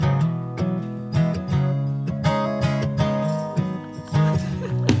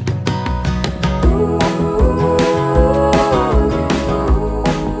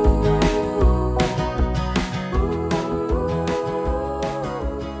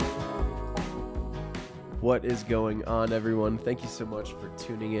What is going on, everyone? Thank you so much for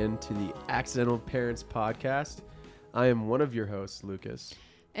tuning in to the Accidental Parents Podcast. I am one of your hosts, Lucas.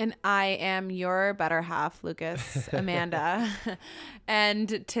 And I am your better half, Lucas, Amanda.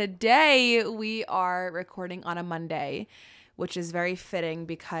 And today we are recording on a Monday, which is very fitting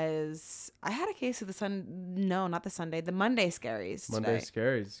because I had a case of the Monday scaries today. Monday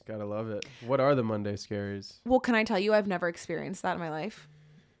scaries. Gotta love it. What are the Monday scaries? Well, can I tell you, I've never experienced that in my life.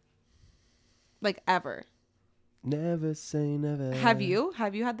 Like, ever. Never say never. Have you?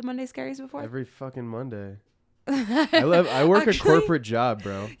 Have you had the Monday scaries before? Every fucking Monday. I work a corporate job,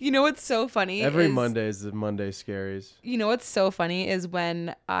 bro. You know what's so funny? Every Monday is the Monday scaries. You know what's so funny is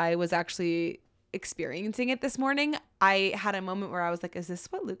when I was actually experiencing it this morning, I had a moment where I was like, is this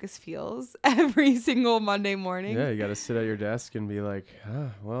what Lucas feels every single Monday morning? Yeah, you got to sit at your desk and be like,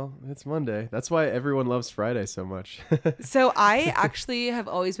 well, it's Monday. That's why everyone loves Friday so much. So I actually have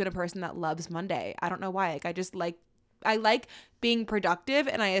always been a person that loves Monday. I don't know why. I like being productive,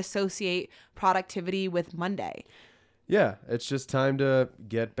 and I associate productivity with Monday. Yeah, it's just time to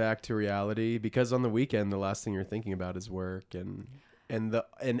get back to reality, because on the weekend the last thing you're thinking about is work, and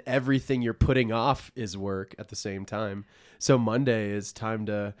everything you're putting off is work at the same time. So Monday is time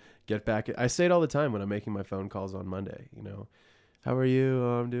to get back. I say it all the time when I'm making my phone calls on Monday, How are you?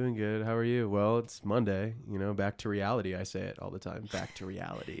 Oh, I'm doing good. How are you? Well, it's Monday, back to reality. I say it all the time. Back to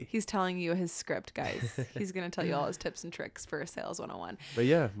reality. He's telling you his script, guys. He's going to tell you all his tips and tricks for Sales 101. But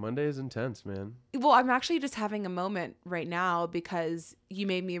yeah, Monday is intense, man. Well, I'm actually just having a moment right now because you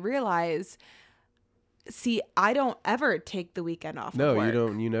made me realize, I don't ever take the weekend off. No, of work. you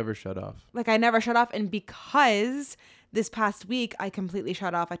don't. You never shut off. Like, I never shut off. And because this past week, I completely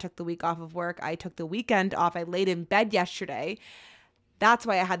shut off. I took the week off of work. I took the weekend off. I laid in bed yesterday. That's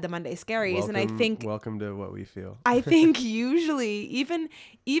why I had the Monday scaries. And I think welcome to what we feel. I think usually even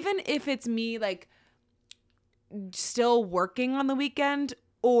if it's me like still working on the weekend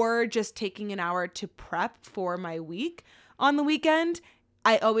or just taking an hour to prep for my week on the weekend,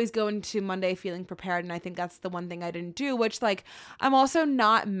 I always go into Monday feeling prepared. And I think that's the one thing I didn't do, which I'm also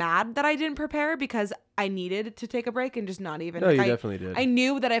not mad that I didn't prepare because I needed to take a break and just not even. No, you definitely did. I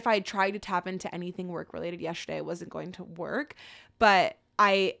knew that if I tried to tap into anything work related yesterday, it wasn't going to work. But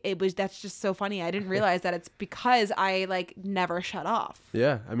that's just so funny. I didn't realize that it's because I never shut off.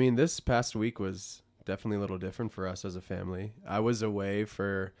 Yeah. I mean, this past week was definitely a little different for us as a family. I was away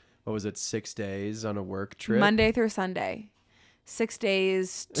for, 6 days on a work trip. Monday through Sunday. 6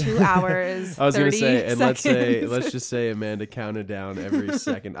 days, 2 hours. I was going to say, and seconds. let's just say Amanda counted down every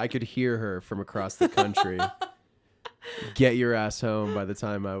second. I could hear her from across the country. Get your ass home by the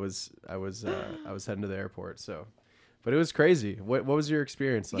time I was heading to the airport. So, but it was crazy. What was your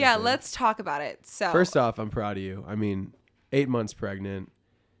experience like? Yeah, let's talk about it. So first off, I'm proud of you. I mean, 8 months pregnant,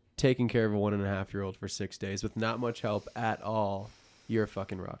 taking care of a 1.5-year-old for 6 days with not much help at all. You're a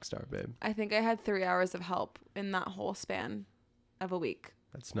fucking rock star, babe. I think I had 3 hours of help in that whole span of a week.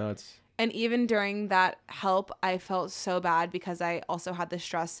 That's nuts. And even during that help, I felt so bad because I also had the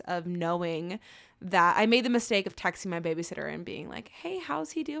stress of knowing that I made the mistake of texting my babysitter and being like, hey,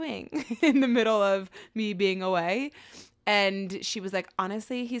 how's he doing? in the middle of me being away. And she was like,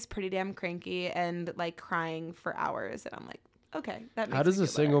 honestly, he's pretty damn cranky and crying for hours. And I'm like, okay, that makes How does me a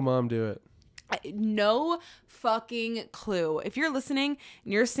feel single better. mom do it? No fucking clue. If you're listening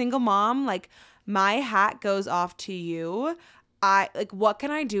and you're a single mom, my hat goes off to you. What can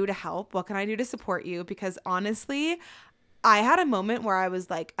I do to help? What can I do to support you? Because honestly, I had a moment where I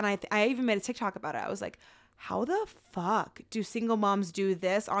was like, and I even made a TikTok about it. I was like, how the fuck do single moms do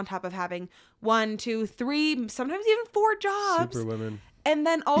this on top of having 1, 2, 3, sometimes even 4 jobs? Super women. And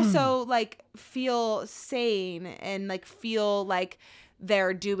then also feel sane and feel like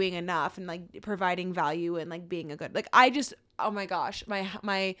they're doing enough and providing value and being a good, oh my gosh,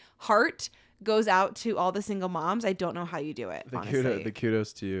 my heart goes out to all the single moms. I don't know how you do it, honestly. The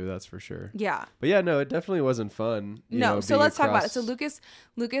kudos to you, that's for sure. Yeah. But yeah, no, it definitely wasn't fun. So let's talk about it. So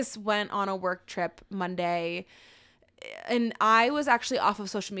Lucas went on a work trip Monday, and I was actually off of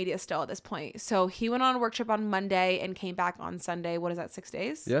social media still at this point. So he went on a work trip on Monday and came back on Sunday. What is that, 6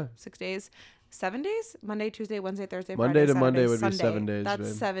 days? Yeah. 6 days? 7 days? Monday, Tuesday, Wednesday, Thursday, Monday Friday, to Monday would Sunday. be 7 days. That's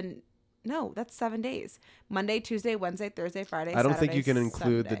babe. 7. No, that's 7 days. Monday, Tuesday, Wednesday, Thursday, Friday, I don't Saturday, think you can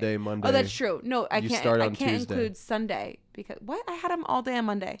include Sunday. the day Monday. Oh, that's true. No, I You can't. start I on can't Tuesday. include Sunday because what? I had him all day on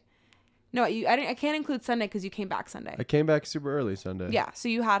Monday. No, I can't include Sunday because you came back Sunday. I came back super early Sunday. Yeah, so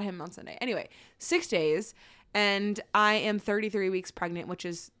you had him on Sunday. Anyway, 6 days, and I am 33 weeks pregnant, which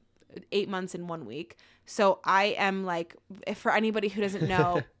is 8 months in 1 week. So I am for anybody who doesn't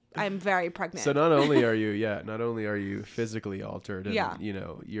know, I'm very pregnant. So not only are you physically altered, and Yeah.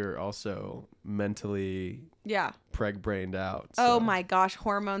 you're also mentally Yeah. preg-brained out. Oh so. my gosh,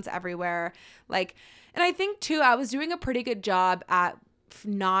 hormones everywhere. Like, and I think too, I was doing a pretty good job at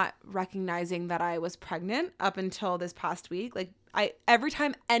not recognizing that I was pregnant up until this past week. Like, every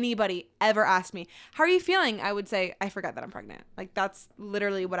time anybody ever asked me, "How are you feeling?" I would say, "I forget that I'm pregnant." Like, that's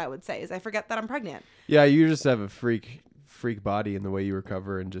literally what I would say, is I forget that I'm pregnant. Yeah, you just have a freak body in the way you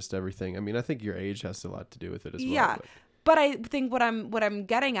recover and just everything. I mean, I think your age has a lot to do with it as well. Yeah. But I think what I'm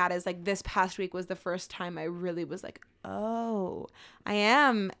getting at is, like, this past week was the first time I really was like, oh, I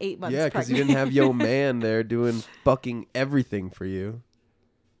am 8 months Yeah, pregnant. because you didn't have your man there doing fucking everything for you.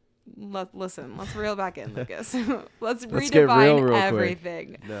 Listen, let's reel back in, Lucas. Let's Let's get real redefine quick.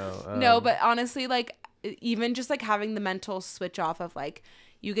 everything. No. No, but honestly, like, even just like having the mental switch off of, like,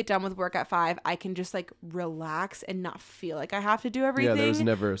 you get done with work at 5, I can just like relax and not feel like I have to do everything. Yeah, there was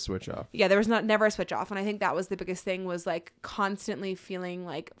never a switch off. Yeah, there was never a switch off. And I think that was the biggest thing, was like constantly feeling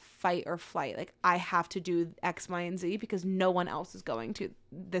like fight or flight. Like, I have to do X, Y, and Z because no one else is going to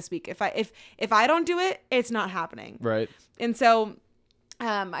this week. If I don't do it, it's not happening. Right. And so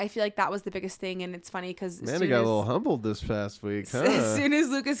I feel like that was the biggest thing. And it's funny because Man, I got a little humbled this past week, huh? as soon as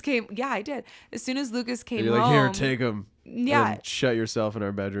Lucas came, yeah, I did. As soon as Lucas came You're home, like, here, take him. Yeah. And shut yourself in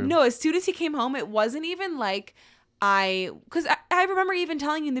our bedroom. No, as soon as he came home, it wasn't even like because I remember even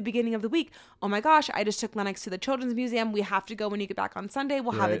telling you in the beginning of the week, oh my gosh, I just took Lennox to the Children's Museum. We have to go when you get back on Sunday.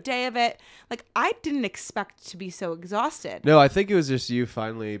 We'll have a Right. day of it. Like, I didn't expect to be so exhausted. No, I think it was just you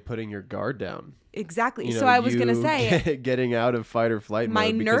finally putting your guard down. Exactly. So I was going to say, getting out of fight or flight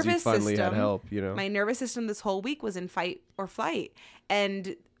my mode because you nervous finally had system, help, my nervous system this whole week was in fight or flight.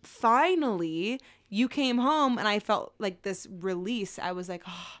 And finally, you came home and I felt like this release. I was like,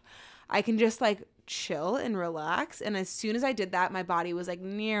 oh, I can just like chill and relax. And as soon as I did that, my body was like,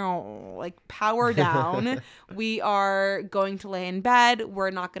 "Meow," like, power down. We are going to lay in bed. We're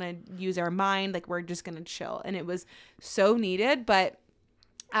not going to use our mind. Like, we're just going to chill. And it was so needed. But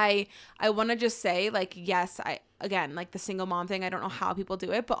I want to just say, like, yes, again, like the single mom thing, I don't know how people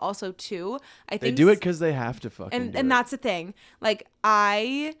do it, but also too, I think they do it because they have to fucking do it. and that's the thing. Like,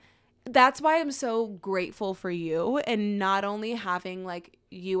 that's why I'm so grateful for you, and not only having like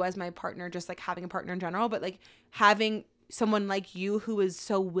you as my partner, just like having a partner in general, but like having someone like you who is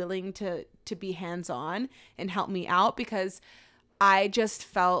so willing to be hands-on and help me out, because I just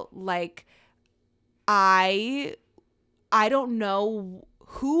felt like I don't know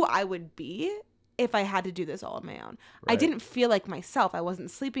who I would be if I had to do this all on my own. I Right. didn't feel like myself. I wasn't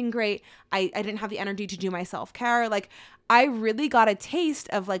sleeping great. I didn't have the energy to do my self-care. Like, I really got a taste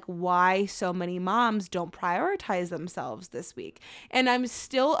of like why so many moms don't prioritize themselves this week. And I'm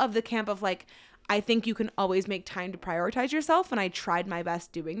still of the camp of like, I think you can always make time to prioritize yourself. And I tried my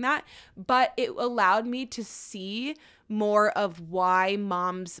best doing that, but it allowed me to see more of why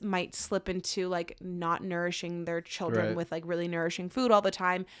moms might slip into like not nourishing their children Right. with like really nourishing food all the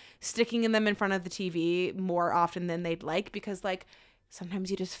time, sticking them in front of the TV more often than they'd like, because like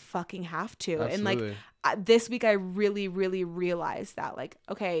sometimes you just fucking have to. And like Absolutely. this week I really, really realized that, like,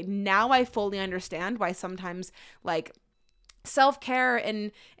 okay, now I fully understand why sometimes like self-care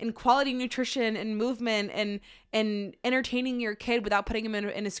and quality nutrition and movement and entertaining your kid without putting him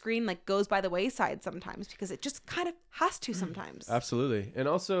in a screen like goes by the wayside sometimes, because it just kind of has to sometimes. Absolutely. And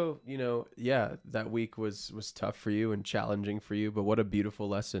also, yeah, that week was tough for you and challenging for you, but what a beautiful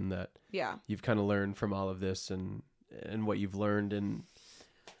lesson that Yeah. you've kind of learned from all of this, and what you've learned in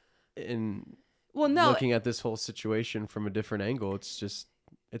Well, no, looking at this whole situation from a different angle.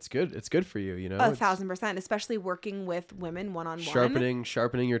 It's good. It's good for you, It's 1,000%, especially working with women one-on-one.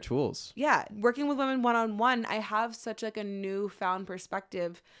 sharpening your tools. Yeah, working with women one-on-one, I have such like a newfound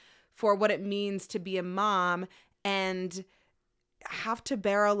perspective for what it means to be a mom and have to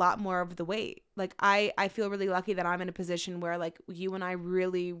bear a lot more of the weight. Like, I feel really lucky that I'm in a position where like you and I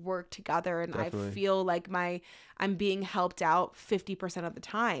really work together, and Definitely. I feel like I'm being helped out 50% of the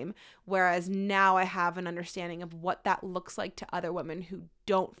time, whereas now I have an understanding of what that looks like to other women who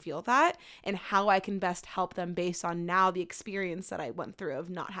don't feel that, and how I can best help them based on now the experience that I went through of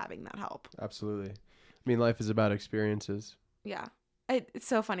not having that help. Absolutely. I mean, life is about experiences. Yeah. It's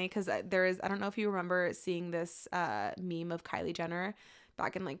so funny because I don't know if you remember seeing this meme of Kylie Jenner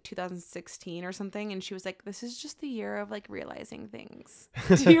back in like 2016 or something, and she was like, "This is just the year of like realizing things."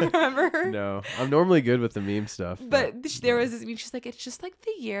 Do you remember? No, I'm normally good with the meme stuff. But there was this meme. She's like, "It's just like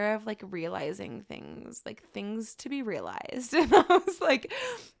the year of like realizing things, like things to be realized." And I was like,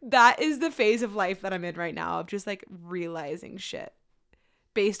 "That is the phase of life that I'm in right now, of just like realizing shit."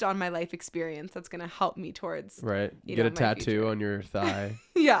 based on my life experience that's going to help me towards Right. you Get know, a my tattoo future. on your thigh.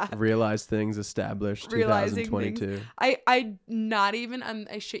 Yeah. Realize things established Realizing 2022. I not even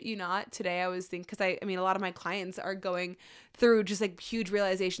I shit you not, today I was thinking, because I mean a lot of my clients are going through just like huge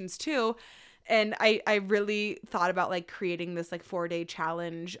realizations too, and I really thought about like creating this like 4-day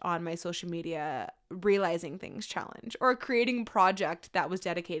challenge on my social media, realizing things challenge, or creating a project that was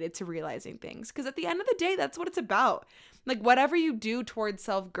dedicated to realizing things, because at the end of the day that's what it's about. Like whatever you do towards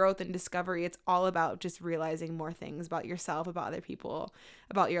self-growth and discovery, it's all about just realizing more things about yourself, about other people,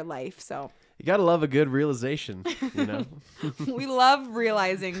 about your life. So You gotta love a good realization, you know? we love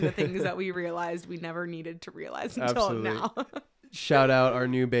realizing the things that we realized we never needed to realize until Absolutely. now. Shout out, our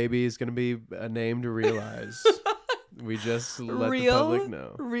new baby is gonna be a name to realize. We just let the public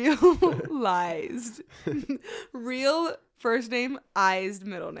know. Realized. Real first name, ized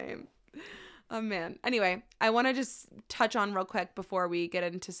middle name. Oh man. Anyway, I want to just touch on real quick before we get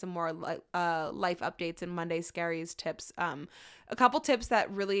into some more life updates and Monday Scaries tips. A couple tips that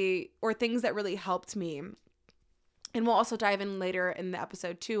really, or things that really helped me. And we'll also dive in later in the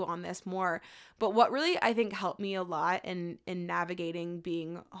episode too on this more. But what really I think helped me a lot in navigating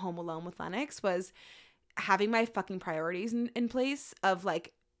being home alone with Lennox was having my fucking priorities in place of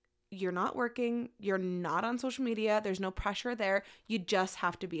like, you're not working, you're not on social media, there's no pressure there, you just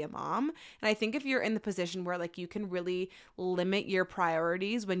have to be a mom. And I think if you're in the position where like you can really limit your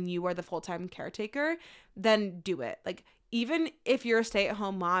priorities when you are the full-time caretaker, then do it. Like even if you're a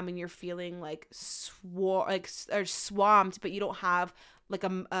stay-at-home mom and you're feeling like swamped, but you don't have like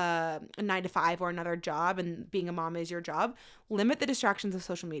a 9-to-5 or another job, and being a mom is your job, limit the distractions of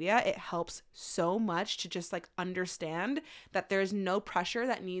social media. It helps so much to just like understand that there's no pressure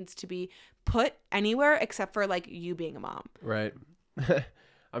that needs to be put anywhere except for like you being a mom. Right.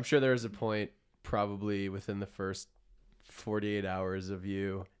 I'm sure there was a point probably within the first 48 hours of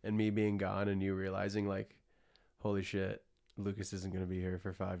you and me being gone and you realizing like, holy shit, Lucas isn't going to be here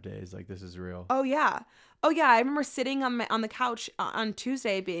for 5 days. Like, this is real. Oh yeah. I remember sitting on the couch on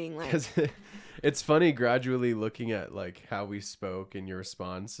Tuesday being like, 'Cause it's funny gradually looking at like how we spoke and your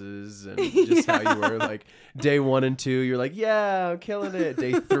responses and just how you were like day 1 and 2, you're like, yeah, I'm killing it.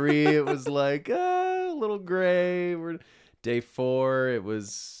 Day 3, it was like, a little gray. Day 4, it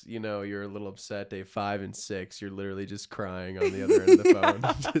was, you know, you're a little upset. Day 5 and 6, you're literally just crying on the other end of the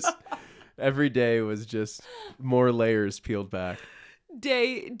phone. Just every day was just more layers peeled back.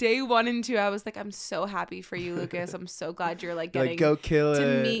 Day 1 and 2, I was like, I'm so happy for you, Lucas. I'm so glad you're like getting Like, go kill to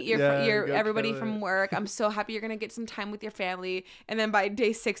it. meet your go everybody kill from it. work. I'm so happy you're gonna get some time with your family. And then by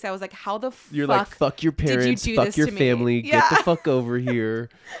day 6, I was like, how the You're fuck like, fuck your did you parents, do fuck this your to me? family, Yeah. get the fuck over here,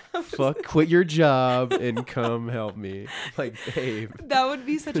 quit your job and come help me. Like, babe. That would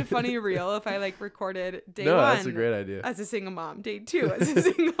be such a funny reel if I like recorded day No, 1 that's a great idea. as a single mom, day 2 as a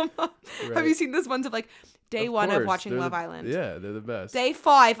single mom. Right. Have you seen those ones of like day 1 of course, watching they're Love the- Island? Yeah, they're the best. Day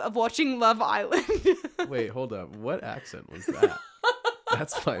 5 of watching Love Island. Wait, hold up. What accent was that?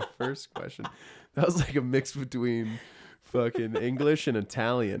 That's my first question. That was like a mix between fucking English and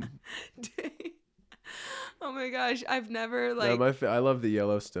Italian. Oh my gosh, I've never No, like I love the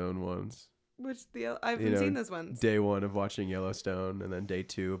Yellowstone ones. I haven't You know, seen those ones. Day 1 of watching Yellowstone, and then day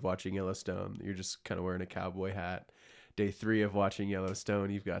 2 of watching Yellowstone, you're just kind of wearing a cowboy hat. Day 3 of watching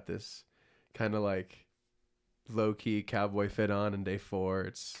Yellowstone, you've got this kind of like low-key cowboy fit on, and day 4,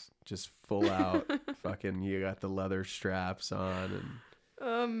 it's just full out. Fucking, you got the leather straps on, and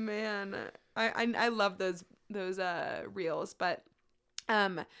Oh man, I love those reels, but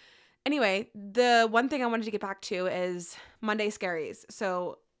anyway, the one thing I wanted to get back to is Monday Scaries.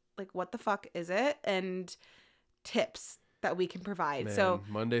 So like, what the fuck is it, and tips that we can provide. man, So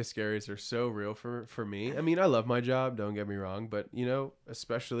Monday scaries are so real for me. I mean, I love my job, don't get me wrong, but you know,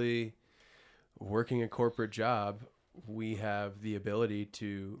 especially working a corporate job, we have the ability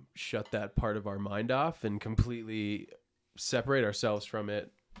to shut that part of our mind off and completely separate ourselves from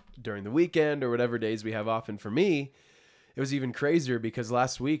it during the weekend or whatever days we have off. And for me, it was even crazier because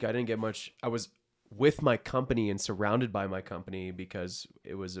last week I didn't get much. I was with my company and surrounded by my company because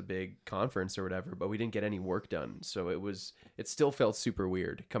it was a big conference or whatever, but we didn't get any work done. So it still felt super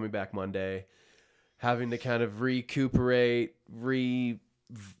weird coming back Monday, having to kind of recuperate,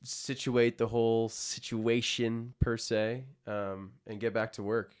 situate the whole situation per se, and get back to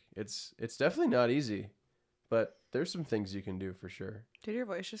work. It's definitely not easy, but there's some things you can do for sure. did your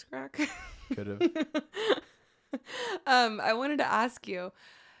voice just crack? Could have. I wanted to ask you,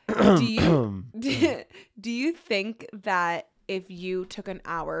 do you think that if you took an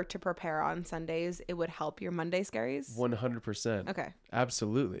hour to prepare on Sundays, it would help your Monday Scaries? 100%. Okay.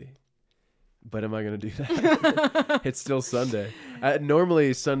 Absolutely. But am I going to do that? It's still Sunday.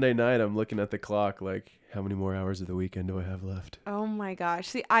 Normally Sunday night, I'm looking at the clock like, how many more hours of the weekend do I have left? Oh my gosh.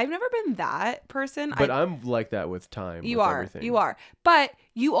 See, I've never been that person. But I'm like that with time. You with are. everything. You are. But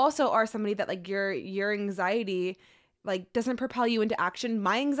you also are somebody that like your anxiety like doesn't propel you into action.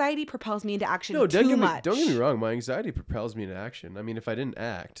 My anxiety propels me into action too much. Don't get me wrong. My anxiety propels me into action. I mean, if I didn't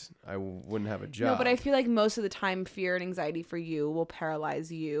act, I wouldn't have a job. No, but I feel like most of the time fear and anxiety for you will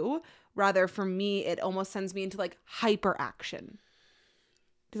paralyze you. Rather, for me, it almost sends me into like hyper action.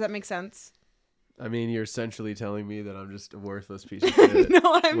 Does that make sense? I mean, you're essentially telling me that I'm just a worthless piece of shit. No,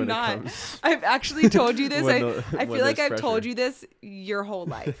 I'm not. I've actually told you this. I feel like I've told you this your whole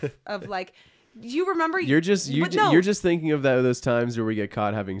life of like, you remember. You're just thinking of those times where we get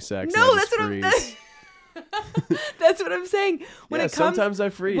caught having sex. No, that's what I'm. That's what I'm saying. When it comes, sometimes I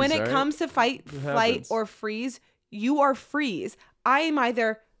freeze. When it comes to fight, flight, or freeze, you are freeze. I am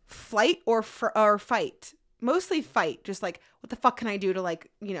either flight or fight. Mostly fight. Just like, what the fuck can I do to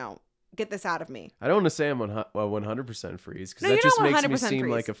like, get this out of me? I don't want to say I'm on 100% freeze because that just makes me seem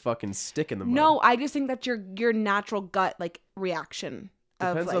like a fucking stick in the mud. No, I just think that your natural gut like reaction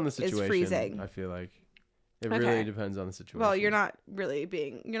depends on the is situation. freezing. I feel like it really depends on the situation. Well, you're not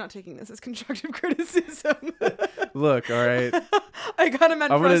taking this as constructive criticism. Look, all right. I kind of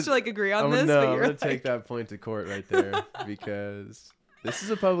meant for us to like agree on this. No, but I'm gonna take that point to court right there because this is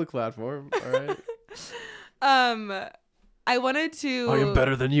a public platform. All right. I wanted to. I am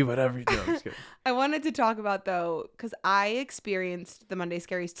better than you at everything. No, I'm just kidding. I wanted to talk about though, because I experienced the Monday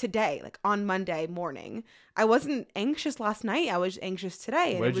Scaries today, like on Monday morning. I wasn't anxious last night. I was anxious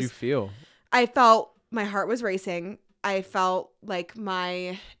today. What did you feel? I felt my heart was racing. I felt like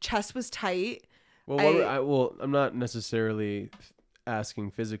my chest was tight. Well, I'm not necessarily asking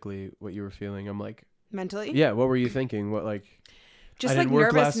physically what you were feeling. I'm like mentally. Yeah. What were you thinking? What like? Just I didn't like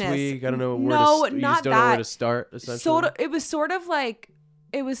work nervousness. last week. I don't know where no, to. Not you just don't that. know where to start. Essentially, it was sort of like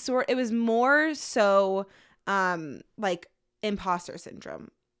it was more so like imposter syndrome.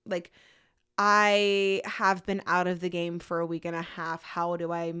 Like I have been out of the game for a week and a half. How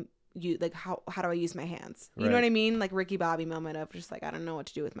do I use how do I use my hands? You know what I mean? Like Ricky Bobby moment of just like I don't know what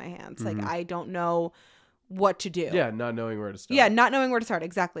to do with my hands. Mm-hmm. Like I don't know what to do. Yeah, not knowing where to start. Yeah, not knowing where to start,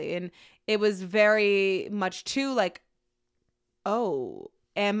 exactly. And it was very much too like, oh,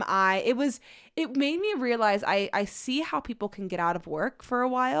 it made me realize I see how people can get out of work for a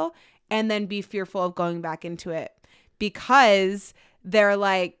while and then be fearful of going back into it because they're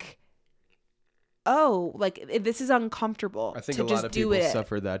like, oh, like this is uncomfortable. I think to a just lot of do people it.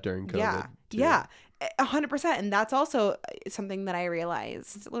 suffered that during COVID. Yeah. too. Yeah. 100%. And that's also something that I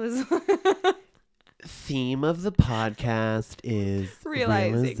realized was theme of the podcast is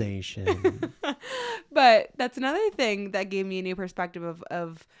realization. But that's another thing that gave me a new perspective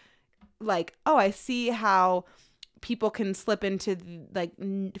of like, oh, I see how people can slip into like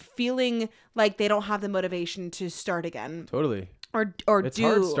feeling like they don't have the motivation to start again. Totally. Or it's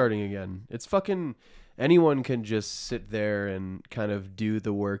hard starting again. It's fucking anyone can just sit there and kind of do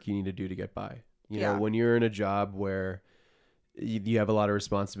the work you need to do to get by. You know, when you're in a job where you have a lot of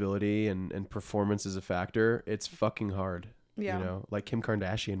responsibility and performance is a factor, it's fucking hard. Yeah. You know, like Kim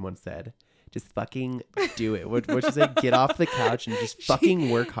Kardashian once said, just fucking do it. What she say? Get off the couch and just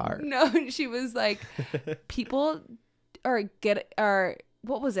fucking work hard. No, she was like, people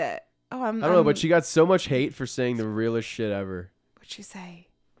what was it? Oh, I don't know, but she got so much hate for saying the realest shit ever. What'd she say?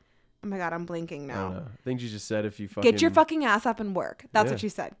 Oh my God, I'm blinking now. I don't know. I think she just said if you fucking... Get your fucking ass up and work. That's what she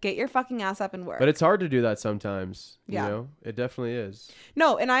said. Get your fucking ass up and work. But it's hard to do that sometimes. You know? It definitely is.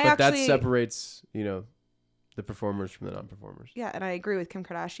 No, and But that separates, the performers from the non-performers. Yeah, and I agree with Kim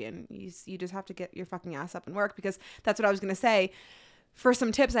Kardashian. You just have to get your fucking ass up and work because that's what I was going to say. For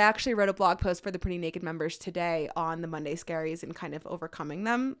some tips, I actually wrote a blog post for the Pretty Naked members today on the Monday Scaries and kind of overcoming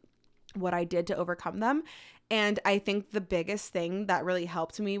them, what I did to overcome them. And I think the biggest thing that really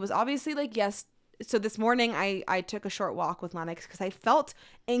helped me was obviously like, yes. So this morning I took a short walk with Lennox because I felt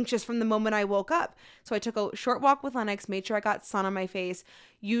anxious from the moment I woke up. So I took a short walk with Lennox, made sure I got sun on my face.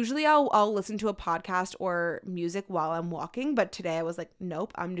 Usually I'll listen to a podcast or music while I'm walking. But today I was like,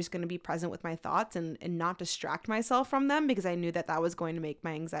 nope, I'm just going to be present with my thoughts and not distract myself from them because I knew that was going to make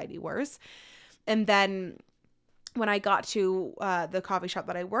my anxiety worse. And then when I got to the coffee shop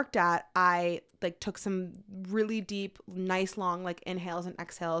that I worked at, I like took some really deep, nice long like inhales and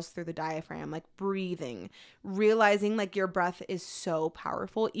exhales through the diaphragm, like breathing, realizing like your breath is so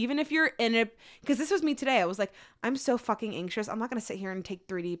powerful. Even if you're in it, because this was me today. I was like, I'm so fucking anxious. I'm not going to sit here and take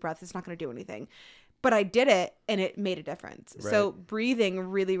 3 deep breaths. It's not going to do anything. But I did it and it made a difference. Right. So breathing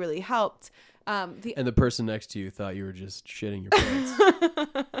really, really helped. And the person next to you thought you were just shitting your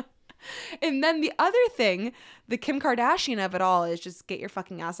pants. And then the other thing, the Kim Kardashian of it all is just get your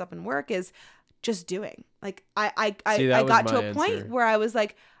fucking ass up and work is just doing. Like I got to a point where I was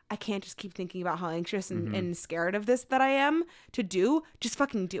like, I can't just keep thinking about how anxious and scared of this that I am to do. Just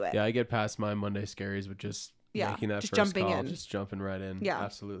fucking do it. Yeah, I get past my Monday scaries with just making that just first jumping call, in. just jumping right in. Yeah.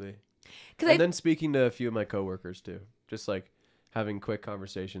 Absolutely. And then speaking to a few of my coworkers too, just like having quick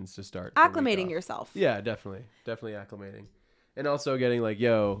conversations to start. Acclimating yourself. Yeah, definitely. Definitely acclimating. And also getting like,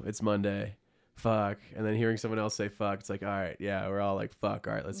 yo, it's Monday. Fuck. And then hearing someone else say fuck, it's like, all right, yeah, we're all like, fuck,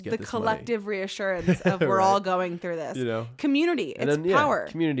 all right, let's get the this collective reassurance of we're all going through this. You know? Community. And it's then, power.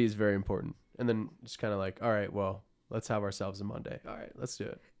 Community is very important. And then just kind of like, all right, well, let's have ourselves a Monday. All right, let's do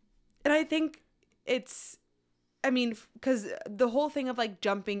it. And I think because the whole thing of like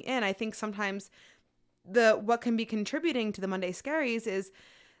jumping in, I think sometimes what can be contributing to the Monday scaries is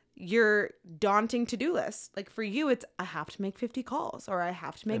your daunting to-do list. Like for you, it's I have to make 50 calls or I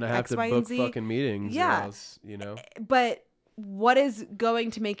have to make X, Y, and Z. Fucking meetings. Yeah. Or else, you know. But what is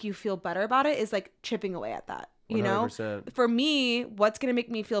going to make you feel better about it is like chipping away at that. You 100%. know, for me, what's going to make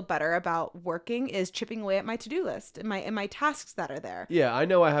me feel better about working is chipping away at my to-do list and my tasks that are there. Yeah, I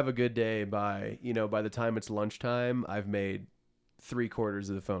know I have a good day by the time it's lunchtime, I've made 3/4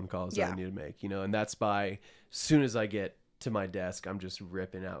 of the phone calls that I need to make, and that's by as soon as I get to my desk, I'm just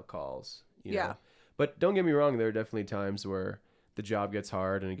ripping out calls, you know. But don't get me wrong, there are definitely times where the job gets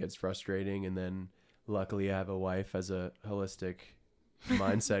hard and it gets frustrating, and then luckily I have a wife as a holistic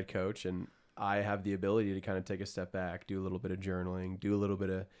mindset coach, and I have the ability to kind of take a step back, do a little bit of journaling, do a little bit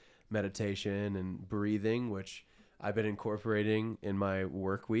of meditation and breathing, which I've been incorporating in my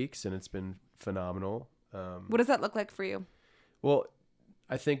work weeks, and it's been phenomenal. What does that look like for you? Well,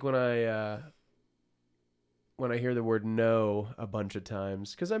 I think when I hear the word no a bunch of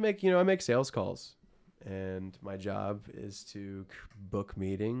times, because I make sales calls, and my job is to book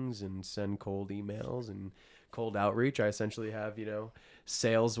meetings and send cold emails and cold outreach. I essentially have,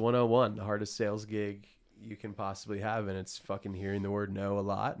 sales 101, the hardest sales gig you can possibly have. And it's fucking hearing the word no a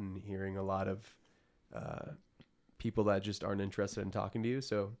lot and hearing a lot of people that just aren't interested in talking to you.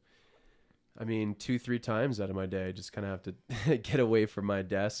 So, 2-3 times out of my day, I just kind of have to get away from my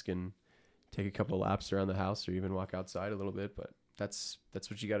desk and take a couple laps around the house or even walk outside a little bit. But that's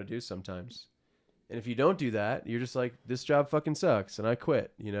what you got to do sometimes. And if you don't do that, you're just like, this job fucking sucks and I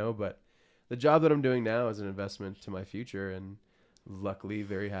quit, but the job that I'm doing now is an investment to my future, and luckily,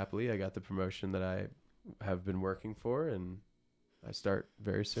 very happily, I got the promotion that I have been working for, and I start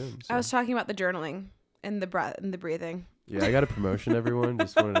very soon. So. I was talking about the journaling and the breath and the breathing. Yeah, I got a promotion, everyone.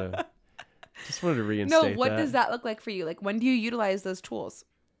 Just wanted to reinstate that. No, what does that look like for you? Like, when do you utilize those tools?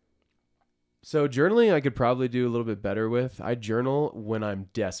 So journaling, I could probably do a little bit better with. I journal when I'm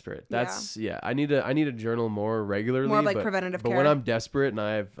desperate. I need to journal more regularly. More like preventative care. But when I'm desperate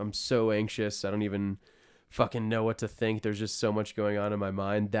and I'm so anxious, I don't even fucking know what to think. There's just so much going on in my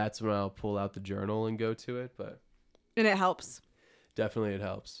mind. That's when I'll pull out the journal and go to it. And it helps. Definitely, it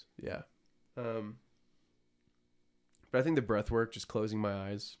helps. Yeah. But I think the breath work, just closing my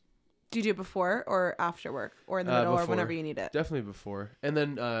eyes. Do you do it before or after work or in the middle before, or whenever you need it? Definitely before. And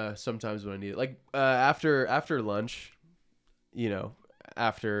then sometimes when I need it. Like after lunch,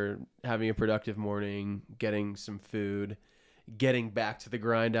 after having a productive morning, getting some food, getting back to the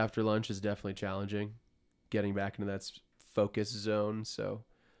grind after lunch is definitely challenging. Getting back into that focus zone. So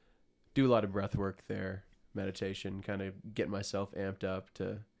do a lot of breath work there, meditation, kind of get myself amped up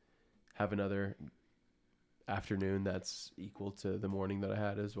to have another afternoon that's equal to the morning that I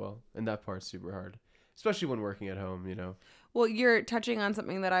had as well. And that part's super hard, especially when working at home, Well, you're touching on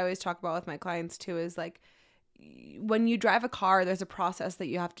something that I always talk about with my clients too, is like when you drive a car, there's a process that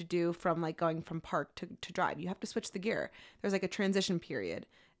you have to do from like going from park to drive. You have to switch the gear. There's like a transition period.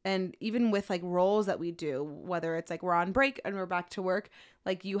 And even with like roles that we do, whether it's like we're on break and we're back to work,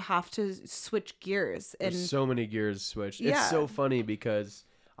 like you have to switch gears. And there's so many gears switched. Yeah. It's so funny because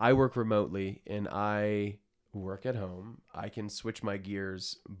I work remotely and I work at home. I can switch my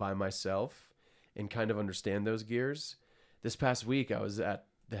gears by myself and kind of understand those gears. This past week, I was at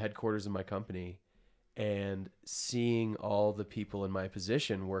the headquarters of my company and seeing all the people in my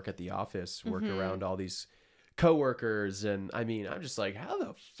position work at the office, work around all these coworkers. And I'm just like, how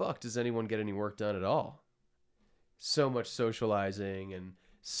the fuck does anyone get any work done at all? So much socializing and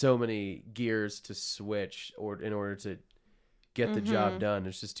so many gears to switch in order to get the job done.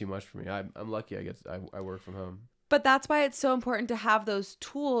 It's just too much for me. I'm lucky I work from home. But that's why it's so important to have those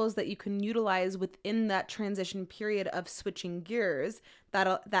tools that you can utilize within that transition period of switching gears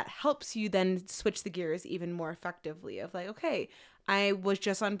that helps you then switch the gears even more effectively of like, okay, I was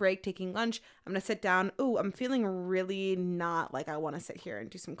just on break taking lunch. I'm going to sit down. Ooh, I'm feeling really not like I want to sit here and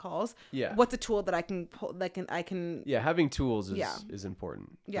do some calls. Yeah. What's a tool that I can pull, I can Yeah, having tools is, Yeah. is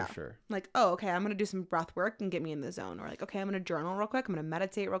important Yeah. for sure. like, oh, okay, I'm going to do some breath work and get me in the zone. Or like, okay, I'm going to journal real quick. I'm going to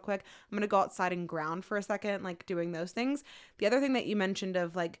meditate real quick. I'm going to go outside and ground for a second, like doing those things. The other thing that you mentioned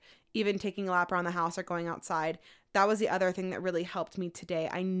of like even taking a lap around the house or going outside, that was the other thing that really helped me today.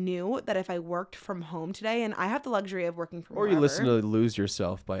 I knew that if I worked from home today, and I have the luxury of working from Or you wherever. listen to Lose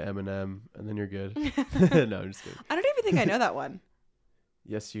Yourself by Eminem, and then you're good. No, I'm just kidding. I don't even think I know that one.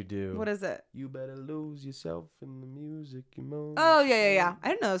 Yes, you do. What is it? You better lose yourself in the music you moan. Oh, yeah. I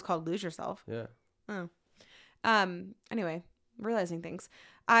didn't know it was called Lose Yourself. Yeah. Anyway, realizing things.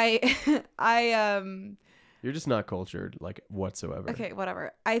 I You're just not cultured, like, whatsoever. Okay,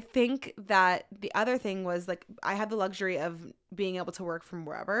 whatever. I think that the other thing was like I had the luxury of being able to work from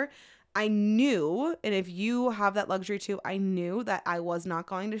wherever. I knew, and if you have that luxury too, I knew that I was not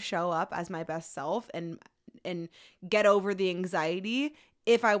going to show up as my best self and get over the anxiety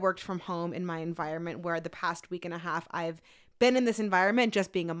if I worked from home in my environment where the past week and a half I've been in this environment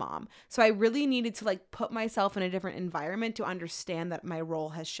just being a mom. So I really needed to like put myself in a different environment to understand that my role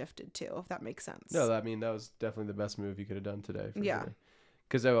has shifted too, if that makes sense. No, that was definitely the best move you could have done today. Yeah.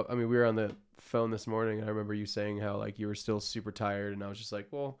 Because, I mean, we were on the phone this morning, and I remember you saying how, like, you were still super tired, and I was just like,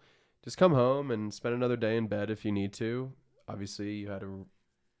 well, just come home and spend another day in bed if you need to. Obviously, you had a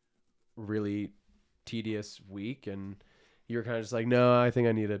really tedious week, and you were kind of just like, no, I think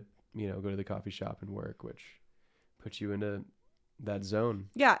I need to, go to the coffee shop and work, which puts you into that zone.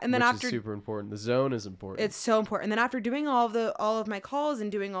 Yeah, and then which after is super important. The zone is important. it's so important. And then after doing all of my calls and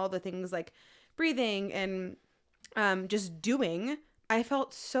doing all the things like breathing and just doing, I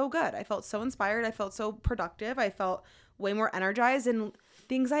felt so good. I felt so inspired. I felt so productive. I felt way more energized, and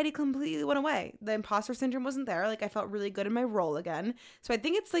the anxiety completely went away. The imposter syndrome wasn't there. Like I felt really good in my role again. So I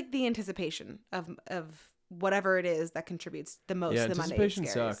think it's like the anticipation of whatever it is that contributes the most to the Monday anticipation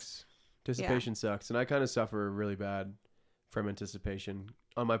scaries. sucks. Anticipation sucks, and I kind of suffer really bad from anticipation.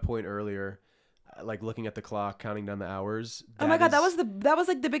 On my point earlier, like looking at the clock, counting down the hours. Oh my god, that was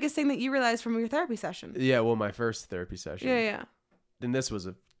like the biggest thing that you realized from your therapy session. Yeah, well, my first therapy session. Yeah. And this was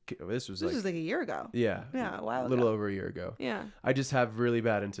This was like a year ago. Yeah, a while ago. a little over a year ago. Yeah. I just have really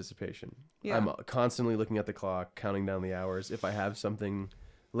bad anticipation. Yeah. I'm constantly looking at the clock, counting down the hours. If I have something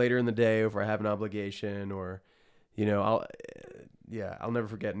later in the day, or if I have an obligation, or I'll never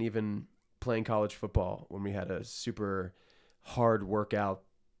forget. And even playing college football, when we had a super hard workout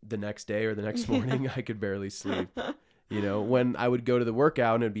the next day or the next morning, I could barely sleep. When I would go to the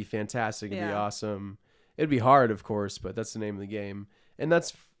workout and it'd be fantastic, it'd be awesome. It'd be hard, of course, but that's the name of the game. And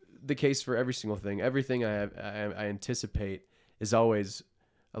that's the case for every single thing. Everything I anticipate is always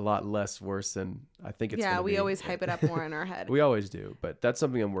a lot less worse than I think it's. Yeah, gonna we be. always hype it up more in our head. We always do, but that's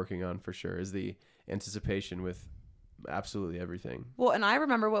something I'm working on for sure. Is the anticipation with absolutely everything. Well, and I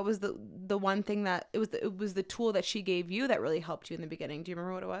remember what was the one thing that it was the tool that she gave you that really helped you in the beginning. Do you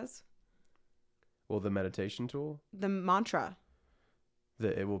remember what it was? Well, the meditation tool. The mantra.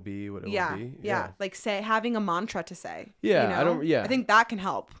 That it will be what it will be. Yeah. Like having a mantra to say. Yeah, I don't. Yeah, I think that can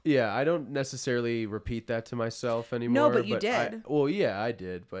help. Yeah, I don't necessarily repeat that to myself anymore. No, but you did. I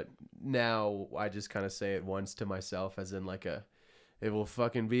did, but now I just kind of say it once to myself, as in like it will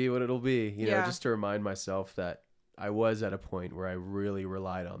fucking be what it'll be. Just to remind myself that I was at a point where I really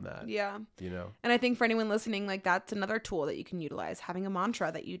relied on that. Yeah. And I think for anyone listening, like that's another tool that you can utilize, having a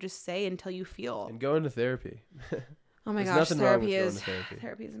mantra that you just say until you feel. And go into therapy. Oh my gosh, therapy is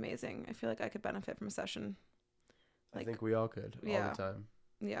amazing. I feel like I could benefit from a session. I think we all could all the time.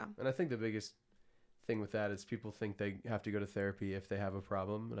 Yeah. And I think the biggest thing with that is people think they have to go to therapy if they have a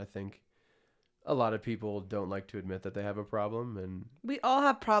problem. And I think a lot of people don't like to admit that they have a problem, and we all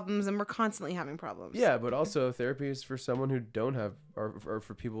have problems, and we're constantly having problems. Yeah, but also therapy is for someone who don't have, or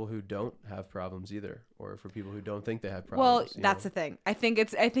for people who don't have problems either, or for people who don't think they have problems. Well, that's the thing. I think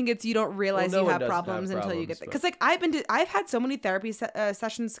it's you don't realize you have problems until you get there. Because like I've had so many therapy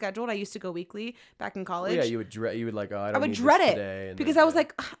sessions scheduled. I used to go weekly back in college. Yeah, you would like, oh, I would dread it today, because I was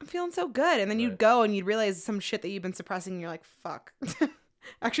like, I'm feeling so good, and then you'd go and you'd realize some shit that you've been suppressing, and you're like, fuck.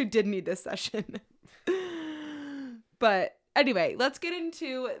 Actually did need this session. But anyway, let's get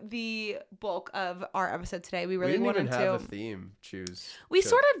into the bulk of our episode today. We really wanted to have a theme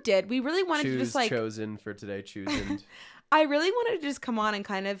sort of did. We really wanted to just like chosen for today. I really wanted to just come on and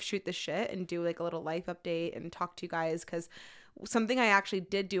kind of shoot the shit and do like a little life update and talk to you guys, because something I actually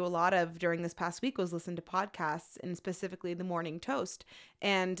did do a lot of during this past week was listen to podcasts, and specifically the Morning Toast.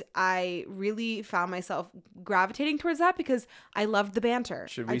 And I really found myself gravitating towards that because I loved the banter.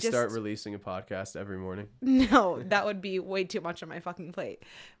 Should we start releasing a podcast every morning? No, that would be way too much on my fucking plate.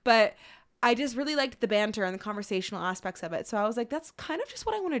 But I just really liked the banter and the conversational aspects of it. So I was like, that's kind of just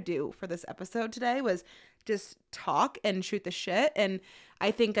what I want to do for this episode today, was just talk and shoot the shit. And I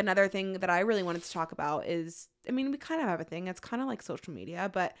think another thing that I really wanted to talk about is, I mean, we kind of have a thing. It's kind of like social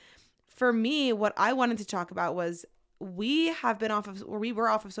media. But for me, what I wanted to talk about was we were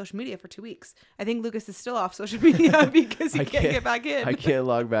off of social media for 2 weeks. I think Lucas is still off social media because he can't get back in. I can't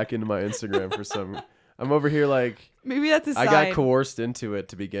log back into my Instagram for some... I'm over here like... Maybe that's a sign. I got coerced into it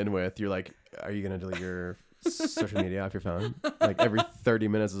to begin with. You're like, are you going to delete your social media off your phone? Like every 30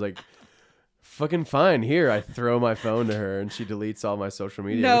 minutes is like, fucking fine. Here, I throw my phone to her and she deletes all my social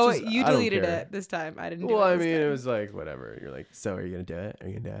media. No, you deleted it this time. I didn't do it. Well, I mean, it was like, whatever. You're like, so are you going to do it? Are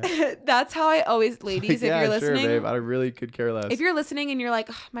you going to do it? That's how I always, ladies, like, if you're listening. Sure, babe. I really could care less. If you're listening and you're like,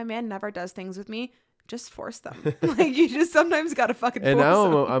 oh, my man never does things with me, just force them. Like, you just sometimes got to fucking force them.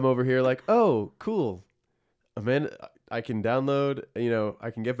 And now I'm over here like, oh, cool. Amanda, I can download,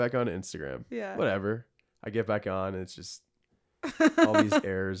 I can get back on Instagram. Yeah. Whatever. I get back on and it's just all these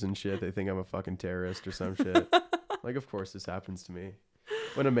errors and shit. They think I'm a fucking terrorist or some shit. Like, of course this happens to me.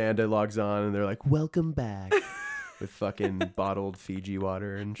 When Amanda logs on and they're like, welcome back with fucking bottled Fiji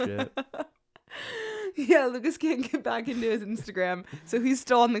water and shit. Yeah, Lucas can't get back into his Instagram, so he's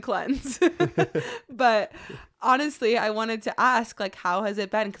still on the cleanse. But honestly, I wanted to ask, like, how has it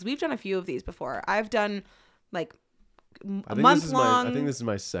been? Because we've done a few of these before. I've done like a month long. I think this is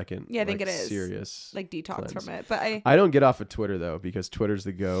my second. Yeah, I think it is serious like detox cleanse. from it. But I don't get off of Twitter though, because Twitter's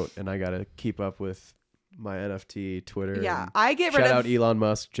the goat, and I gotta keep up with my NFT Twitter. Yeah, I get rid of. Shout out Elon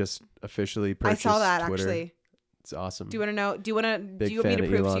Musk, just officially purchased. I saw that Twitter. Actually. It's awesome. Do you want to know? Do you want me to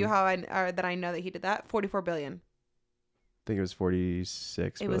prove to you how that I know that he did that? 44 billion. I think it was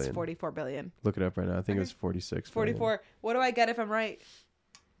 46 billion. It was 44 billion. Look it up right now. I think it was 46 44. billion. What do I get if I'm right?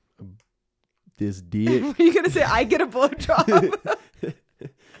 This dick. Were you going to say I get a blowjob?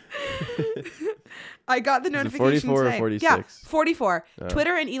 I got the notification 44 today. or 46? Yeah, 44. Oh.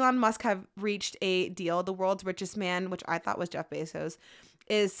 Twitter and Elon Musk have reached a deal. The world's richest man, which I thought was Jeff Bezos,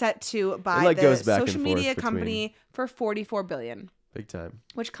 is set to buy the social media company for 44 billion. Big time.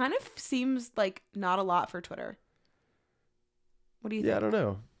 Which kind of seems like not a lot for Twitter. What do you think? Yeah, I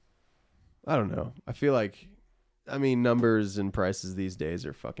don't know. I feel like, numbers and prices these days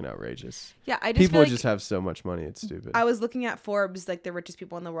are fucking outrageous. Yeah, I just people feel like just have so much money. It's stupid. I was looking at Forbes, like the richest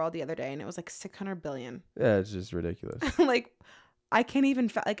people in the world the other day, and it was like 600 billion. Yeah, it's just ridiculous. Like, I can't even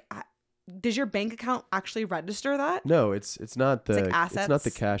does your bank account actually register that? No, it's not the like assets? It's not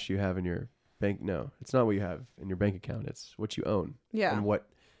the cash you have in your bank. No, it's not what you have in your bank account. It's what you own. Yeah. And what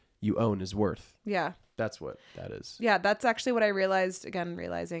you own is worth. Yeah. That's what that is. Yeah, that's actually what I realized, again,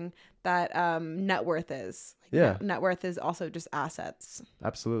 realizing that net worth is. Like, yeah. Net worth is also just assets.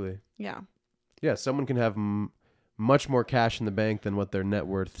 Absolutely. Yeah. Yeah, someone can have much more cash in the bank than what their net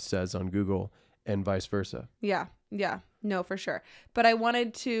worth says on Google, and vice versa. Yeah. Yeah. No, for sure. But I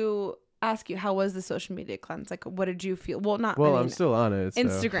wanted to ask you, how was the social media cleanse? Like, what did you feel? Well, I'm still on it. So.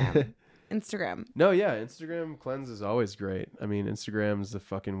 Instagram. Instagram. No, yeah. Instagram cleanse is always great. Instagram's the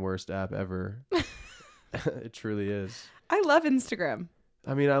fucking worst app ever. It truly is. I love Instagram.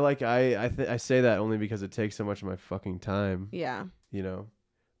 I say that only because it takes so much of my fucking time. Yeah.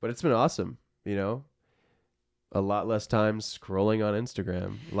 But it's been awesome, A lot less time scrolling on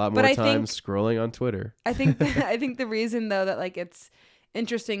Instagram. A lot more time scrolling on Twitter. I think the reason though that like it's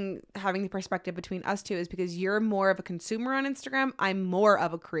interesting having the perspective between us two is because you're more of a consumer on Instagram. I'm more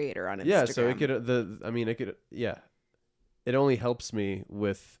of a creator on Instagram. Yeah, so it only helps me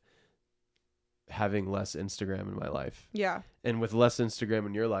with having less Instagram in my life. Yeah. And with less Instagram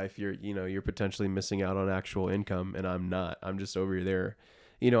in your life, you're potentially missing out on actual income, and I'm not. I'm just over there,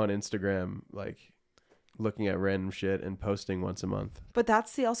 on Instagram, like looking at random shit and posting once a month. But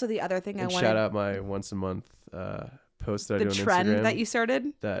that's also the other thing I wanted. Shout out my once a month post that I do on Instagram. The trend that you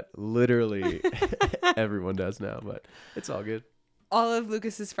started? That literally everyone does now, but it's all good. All of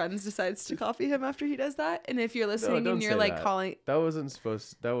Lucas's friends decides to copy him after he does that. And if you're listening and you're like calling, that was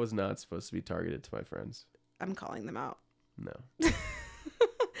not supposed to be targeted to my friends. I'm calling them out. No.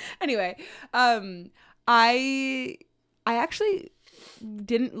 Anyway, I actually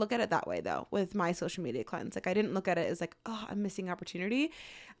didn't look at it that way though with my social media cleanse. Like I didn't look at it as like, oh, I'm missing opportunity.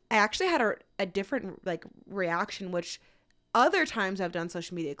 I actually had a different like reaction, which other times I've done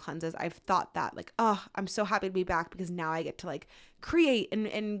social media cleanses, I've thought that like, oh, I'm so happy to be back because now I get to like create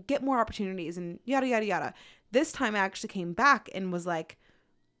and get more opportunities and yada, yada, yada. this time I actually came back and was like,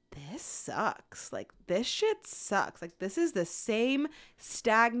 this sucks. Like, this shit sucks. Like, this is the same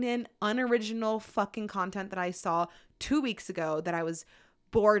stagnant, unoriginal fucking content that I saw 2 weeks ago that I was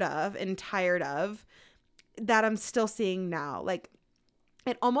bored of and tired of, that I'm still seeing now. Like,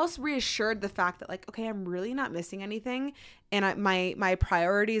 it almost reassured the fact that, like, okay, I'm really not missing anything, and my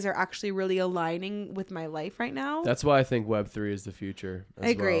priorities are actually really aligning with my life right now. That's why I think Web3 is the future. I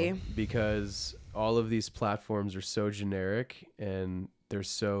agree. Because all of these platforms are so generic, and they're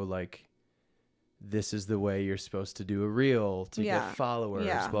so like, this is the way you're supposed to do a reel to get followers,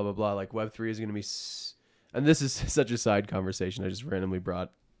 blah, blah, blah. Like, Web3 is going to be... and this is such a side conversation. I just randomly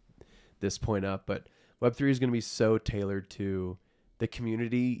brought this point up, but Web3 is going to be so tailored to the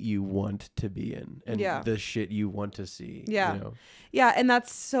community you want to be in and the shit you want to see. Yeah. You know? Yeah. And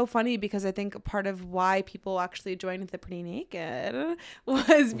that's so funny because I think part of why people actually joined The Pretty Naked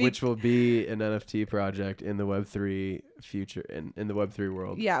was... which will be an NFT project in the Web3 future, in the Web3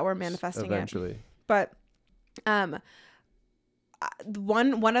 world. Yeah, we're manifesting eventually. But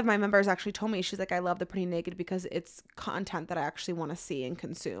one of my members actually told me, she's like, I love The Pretty Naked because it's content that I actually want to see and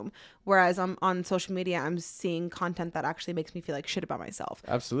consume. Whereas I'm on social media, I'm seeing content that actually makes me feel like shit about myself.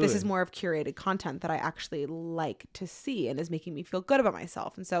 Absolutely. This is more of curated content that I actually like to see and is making me feel good about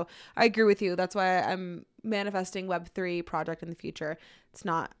myself. And so I agree with you. That's why I'm manifesting Web3 project in the future. It's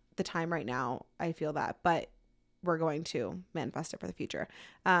not the time right now. I feel that, but we're going to manifest it for the future.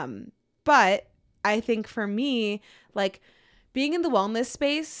 But I think for me, like, being in the wellness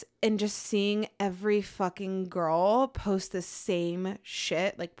space and just seeing every fucking girl post the same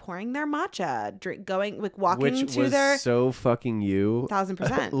shit, like pouring their matcha, going, like, walking which to was their... so fucking you.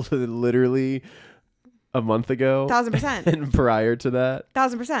 1000%. Literally a month ago. 1000%. And prior to that.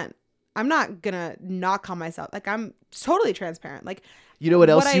 1000%. I'm not gonna knock on myself. Like, I'm totally transparent. Like, you know what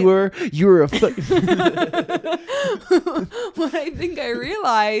else you were? You were a what I think I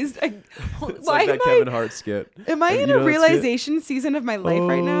realized. It's like that Kevin Hart skit. Am I in a realization season of my life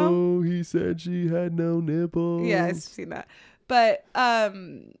right now? Oh, he said she had no nipples. Yeah, I've seen that. But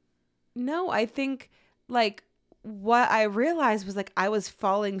no, I think, like, what I realized was, like, I was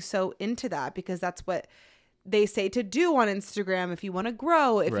falling so into that because that's what they say to do on Instagram if you want to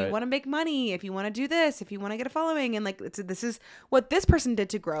grow, if you want to make money, if you want to do this, if you want to get a following, and, like, this is what this person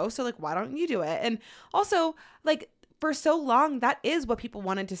did to grow, so, like, why don't you do it? And also, like, for so long, that is what people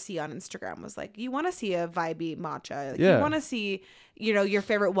wanted to see on Instagram, was, like, you want to see a vibey matcha, like, you want to see, you know, your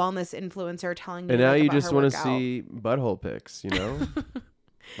favorite wellness influencer telling you, and now like, you about just want to see butthole pics, you know.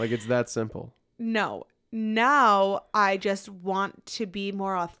 Like, it's that simple. No, now I just want to be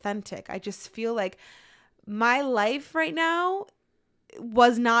more authentic. I just feel like my life right now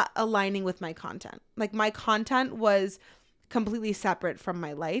was not aligning with my content. Like, my content was completely separate from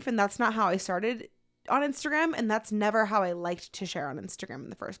my life, and that's not how I started on Instagram, and that's never how I liked to share on Instagram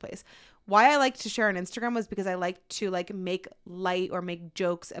in the first place. Why I liked to share on Instagram was because I liked to, like, make light or make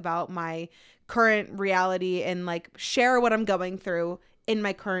jokes about my current reality and, like, share what I'm going through in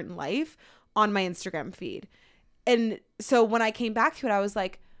my current life on my Instagram feed. And so when I came back to it, I was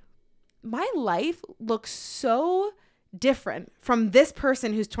like, my life looks so different from this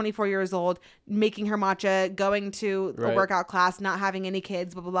person who's 24 years old, making her matcha, going to a workout class, not having any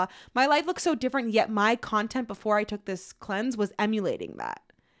kids, blah, blah, blah. My life looks so different, yet my content before I took this cleanse was emulating that.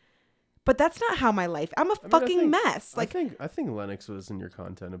 But that's not how my life... I'm a fucking mess. Like, I think Lennox was in your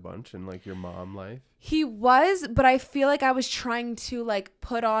content a bunch, and, like, your mom life. He was, but I feel like I was trying to, like,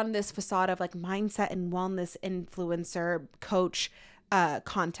 put on this facade of, like, mindset and wellness influencer coach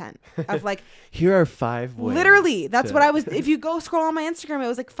content of, like, here are 5 ways. Literally, that's what I was. If you go scroll on my Instagram, it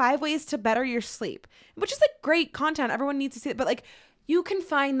was like 5 ways to better your sleep, which is, like, great content. Everyone needs to see it, but, like, you can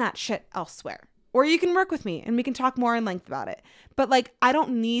find that shit elsewhere, or you can work with me and we can talk more in length about it. But, like, I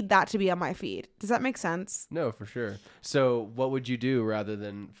don't need that to be on my feed. Does that make sense? No, for sure. So what would you do rather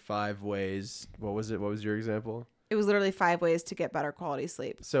than 5 ways? What was it? What was your example? It was literally 5 ways to get better quality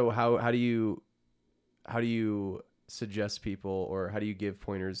sleep. So how do you suggest people, or how do you give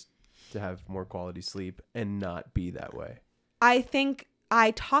pointers to have more quality sleep and not be that way? I think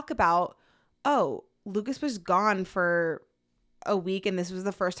I talk about, oh, Lucas was gone for a week, and this was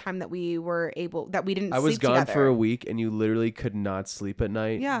the first time that we didn't sleep together. I was gone for a week, and you literally could not sleep at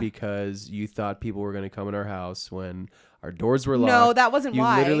night because you thought people were going to come in our house when our doors were locked. No, that wasn't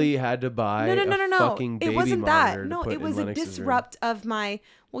why. You literally had to buy a fucking baby monitor. It wasn't that. No, it was a disrupt of my...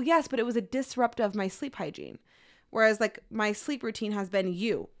 Well, yes, but it was a disrupt of my sleep hygiene. Whereas, like, my sleep routine has been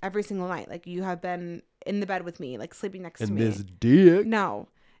you every single night. Like, you have been in the bed with me, like, sleeping next to me. And this dick. No.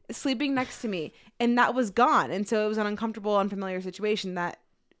 Sleeping next to me. And that was gone. And so it was an uncomfortable, unfamiliar situation that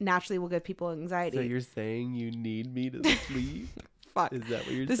naturally will give people anxiety. So you're saying you need me to sleep? Fuck. Is that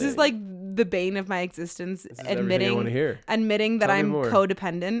what you're This saying? is like the bane of my existence, This is everything I want to hear. admitting that Tell me I'm more.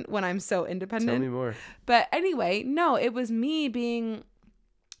 codependent when I'm so Tell independent. me more. But anyway, no, it was me being,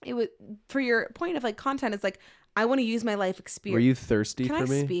 it was, for your point of like content, it's like, I want to use my life experience. Were you thirsty Can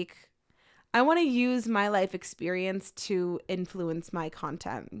for I me? speak? I want to use my life experience to influence my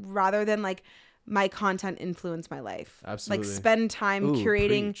content rather than like my content influence my life. Absolutely. Like spend time Ooh,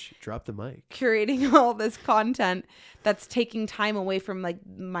 curating preach. Drop the mic. curating all this content that's taking time away from like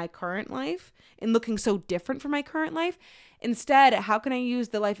my current life and looking so different from my current life. Instead, how can I use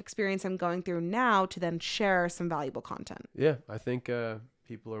the life experience I'm going through now to then share some valuable content? Yeah, I think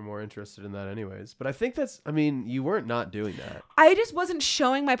people are more interested in that anyways. But I think that's, I mean, you weren't not doing that. I just wasn't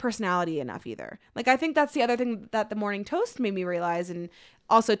showing my personality enough either. Like, I think that's the other thing that the morning toast made me realize. And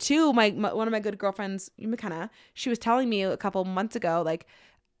also too, my one of my good girlfriends, McKenna, she was telling me a couple months ago, like,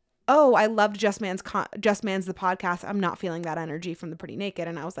 oh, I loved Just Man's the podcast. I'm not feeling that energy from the Pretty Naked.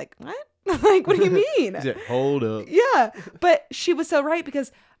 And I was like, what? Like, what do you mean? Hold up. Yeah. But she was so right,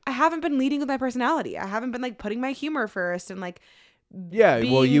 because I haven't been leading with my personality. I haven't been like putting my humor first and like, Yeah,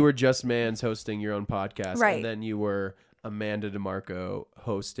 well, being- you were Just Man's hosting your own podcast. Right. And then you were Amanda DeMarco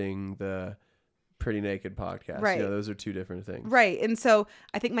hosting the Pretty Naked podcast. Right. You know, those are two different things. right. And so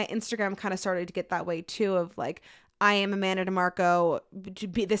I think my Instagram kind of started to get that way too, of like, I am Amanda DeMarco, to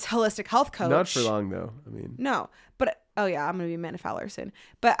be this holistic health coach. Not for long, though. I mean, No, but oh yeah, I'm gonna be Amanda Fowler soon.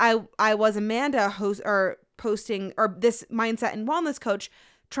 But I was Amanda posting or this mindset and wellness coach,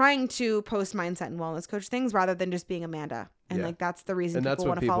 trying to post mindset and wellness coach things rather than just being Amanda. And Yeah. like that's the reason and that's people what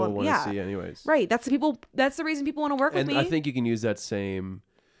want to people follow. want to Yeah, see anyways. right. That's the reason people want to work with And me. I think you can use that same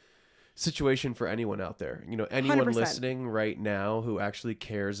situation for anyone out there. You know, anyone 100%. listening right now who actually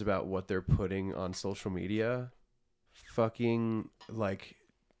cares about what they're putting on social media, fucking like,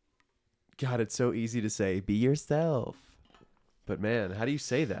 God, it's so easy to say, be yourself. But man, how do you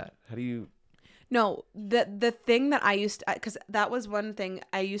say that? How do you? No, the thing that I used to, because that was one thing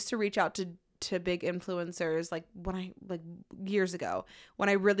I used to reach out to big influencers like when I like years ago when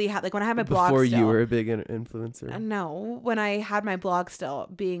I really had like when I had my blog Before still. you were a big influencer. No, when I had my blog still,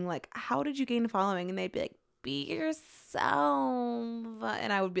 being like, how did you gain a following? And they'd be like, be yourself.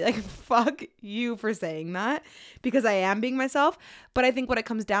 And I would be like, fuck you for saying that, because I am being myself. But I think what it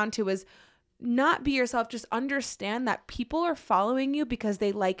comes down to is not be yourself. Just understand that people are following you because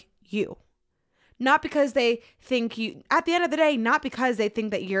they like you. Not because they think you, at the end of the day, not because they think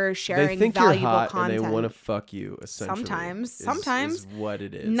that you're sharing They think valuable you're hot content. and they want to fuck you. Essentially, Sometimes is what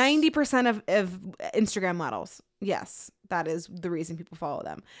it is. 90% of Instagram models. Yes, that is the reason people follow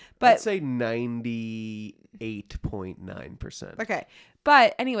them. But I'd say 98.9%. okay.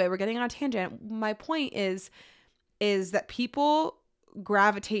 But anyway, we're getting on a tangent. My point is that people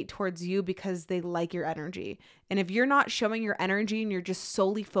gravitate towards you because they like your energy. And if you're not showing your energy and you're just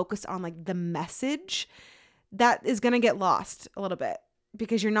solely focused on like the message, that is going to get lost a little bit,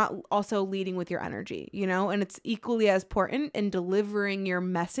 because you're not also leading with your energy, you know? And it's equally as important in delivering your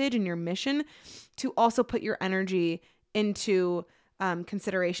message and your mission to also put your energy into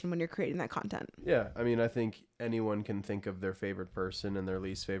consideration when you're creating that content. Yeah, I mean, I think anyone can think of their favorite person and their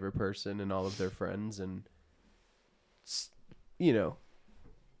least favorite person and all of their friends and, you know,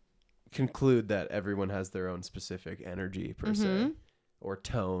 conclude that everyone has their own specific energy per se, or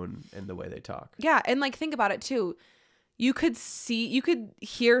tone in the way they talk. Yeah, and like think about it too. You could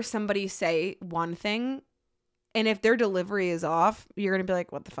hear somebody say one thing, and if their delivery is off, you're going to be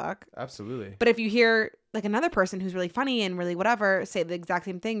like, what the fuck? Absolutely. But if you hear like another person who's really funny and really whatever say the exact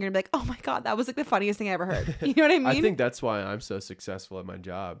same thing, you're going to be like, oh my God, that was like the funniest thing I ever heard. You know what I mean? I think that's why I'm so successful at my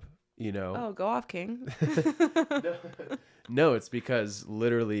job, you know? Oh, go off, King. No, it's because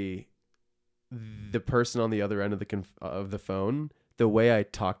literally the person on the other end of the phone, the way I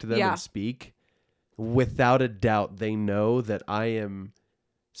talk to them Yeah. and speak, without a doubt, they know that I am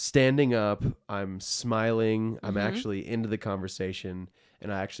standing up, I'm smiling, I'm actually into the conversation,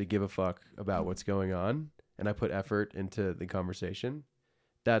 and I actually give a fuck about what's going on, and I put effort into the conversation.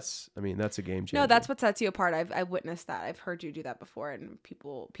 That's a game changer. No, that's what sets you apart. I've witnessed that. I've heard you do that before, and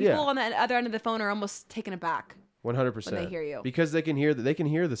people Yeah. on the other end of the phone are almost taken aback 100%. when they hear you. Because they can hear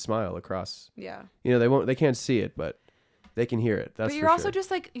the smile across. Yeah. You know, they can't see it, but they can hear it. That's But you're for also sure. just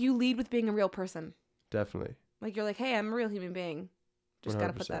like, you lead with being a real person. Definitely. Like, you're like, hey, I'm a real human being. Just got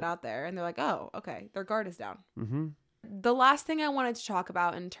to put 100%. that out there. And they're like, oh, okay. Their guard is down. Mm-hmm. The last thing I wanted to talk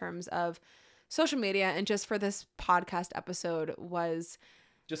about in terms of social media and just for this podcast episode was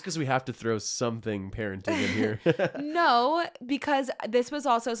Just because we have to throw something parenting in here. no, because this was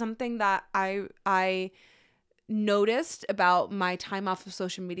also something that I noticed about my time off of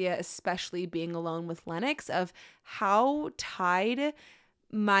social media, especially being alone with Lennox, of how tied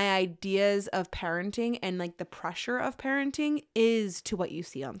my ideas of parenting and like the pressure of parenting is to what you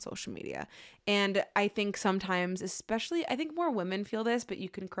see on social media. And I think sometimes, especially, I think more women feel this, but you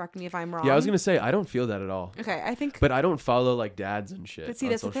can correct me if I'm wrong. Yeah, I was gonna say I don't feel that at all. Okay, I think. But I don't follow like dads and shit But see,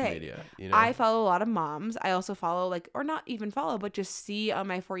 on that's the social thing. media. You know? I follow a lot of moms. I also follow like, or not even follow, but just see on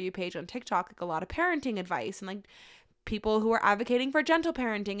my For You page on TikTok like a lot of parenting advice and like people who are advocating for gentle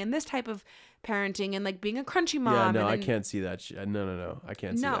parenting and this type of parenting and like being a crunchy mom. Yeah, no, and I then, can't see that shit. No, I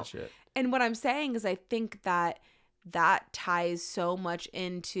can't see No. that shit. And what I'm saying is I think that ties so much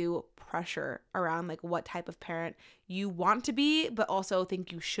into pressure around like what type of parent you want to be, but also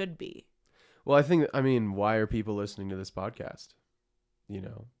think you should be. Well, I mean, why are people listening to this podcast? You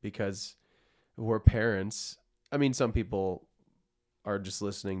know, because we're parents. I mean, some people are just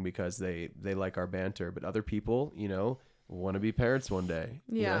listening because they like our banter, but other people, you know, want to be parents one day.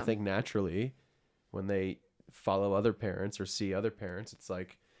 You know, Yeah. I think naturally when they follow other parents or see other parents, it's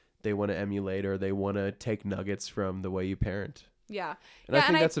like they want to emulate or they want to take nuggets from the way you parent. Yeah. And I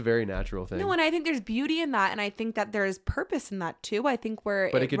think that's a very natural thing. No, and I think there's beauty in that, and I think that there's purpose in that too. I think where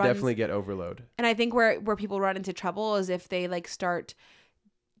but it could runs, definitely get overload. and I think where people run into trouble is if they like start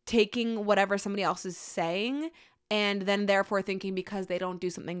taking whatever somebody else is saying and then therefore thinking because they don't do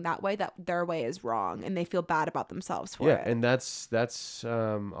something that way that their way is wrong and they feel bad about themselves for it. Yeah, and that's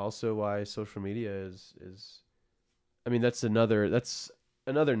also why social media is I mean that's another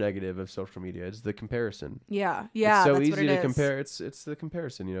negative of social media is the comparison. Yeah. It's so that's easy what it to is. compare. It's the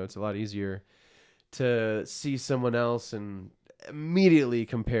comparison, you know. It's a lot easier to see someone else and immediately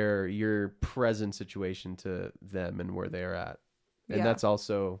compare your present situation to them and where they're at. And Yeah. that's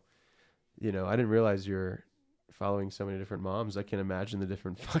also, you know, I didn't realize you're following so many different moms. I can imagine the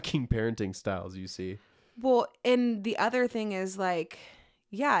different fucking parenting styles you see. Well, and the other thing is like,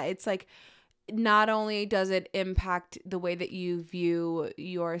 yeah, it's like not only does it impact the way that you view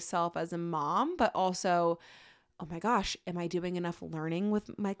yourself as a mom, but also, oh my gosh, am I doing enough learning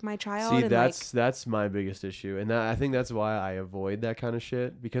with my child? See, and that's my biggest issue. And I think that's why I avoid that kind of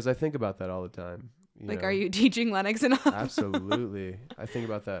shit because I think about that all the time. You know? are you teaching Lennox enough? Absolutely. I think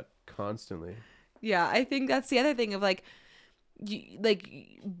about that constantly. Yeah, I think that's the other thing of like,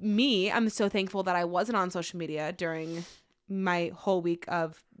 me, I'm so thankful that I wasn't on social media during my whole week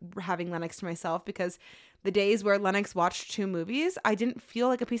of having Lennox to myself because the days where Lennox watched 2 movies, I didn't feel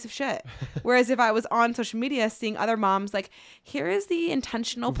like a piece of shit. Whereas if I was on social media seeing other moms like, here is the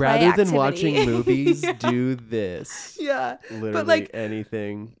intentional play Rather activity. than watching movies, Yeah. do this. Yeah. Literally But like,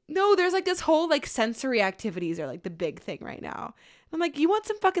 anything. no, there's like this whole like sensory activities are like the big thing right now. I'm like, you want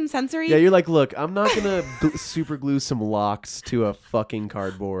some fucking sensory? Yeah, you're like, look, I'm not going to super glue some locks to a fucking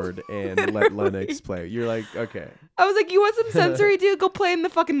cardboard and let Lennox play. You're like, okay. I was like, you want some sensory, dude? Go play in the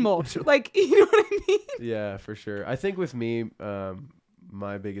fucking mulch. Like, you know what I mean? Yeah, for sure. I think with me,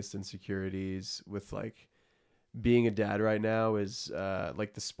 my biggest insecurities with like being a dad right now is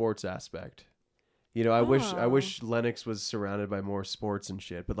like the sports aspect. You know, I wish Lennox was surrounded by more sports and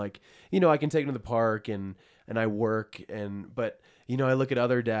shit. But like, you know, I can take him to the park and I work but you know, I look at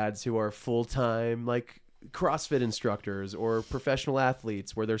other dads who are full-time like CrossFit instructors or professional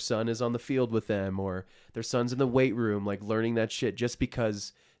athletes where their son is on the field with them or their son's in the weight room like learning that shit just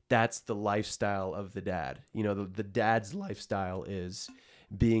because that's the lifestyle of the dad. You know, the dad's lifestyle is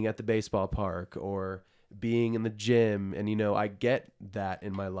being at the baseball park or being in the gym. And, you know, I get that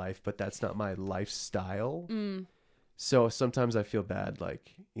in my life, but that's not my lifestyle. So sometimes I feel bad.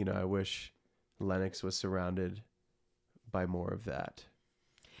 Like, you know, I wish Lennox was surrounded by more of that.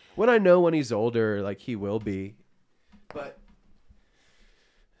 When I know when he's older, like he will be. But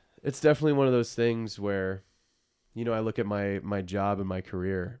it's definitely one of those things where, you know, I look at my job and my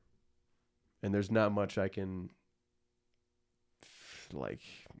career and there's not much I can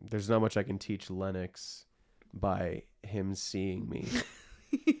teach Lennox by him seeing me.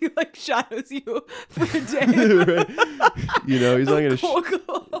 He like shadows you for a day. Right? You know, he's not gonna Cold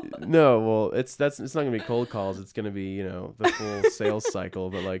call. no, well, it's not gonna be cold calls. It's gonna be, you know, the full sales cycle.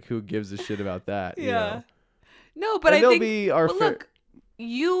 But like, who gives a shit about that? Yeah. You know? No, but And I they'll think be our look,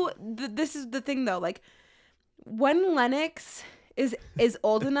 this is the thing though. Like when Lennox is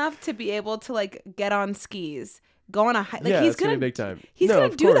old enough to be able to like get on skis, go on a hike, like yeah, he's it's gonna gonna be big time. He's No, gonna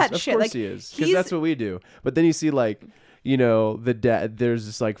of do course, that of shit. course Like he is, because that's what we do. But then you see like, you know, the dad. There's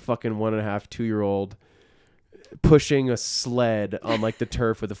this like fucking 1.5, 2-year-old pushing a sled on like the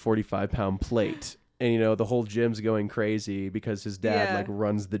turf with a 45-pound plate, and you know the whole gym's going crazy because his dad Yeah. like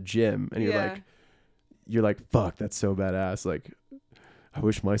runs the gym, and you're Yeah. like, fuck, that's so badass. Like, I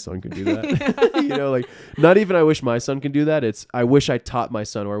wish my son could do that. You know, like not even I wish my son could do that. It's I wish I taught my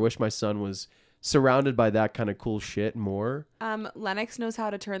son, or I wish my son was surrounded by that kind of cool shit more. Lennox knows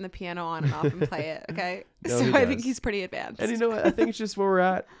how to turn the piano on and off and play it. Okay. No, So he I think does. he's pretty advanced. And you know what? I think it's just where we're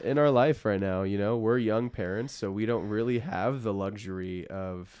at in our life right now. You know, we're young parents, so we don't really have the luxury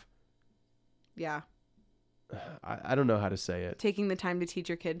of, Yeah. I don't know how to say it. Taking the time to teach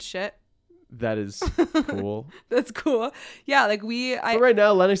your kids shit. That is cool. That's cool. Yeah. Like But right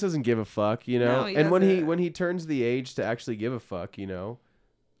now, Lennox doesn't give a fuck, you know? No, he And doesn't. when he turns the age to actually give a fuck, you know,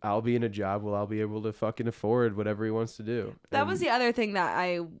 I'll be in a job where I'll be able to fucking afford whatever he wants to do. That was the other thing that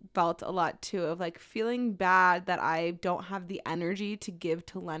I felt a lot too, of like feeling bad that I don't have the energy to give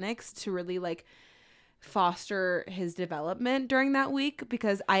to Lennox to really like foster his development during that week,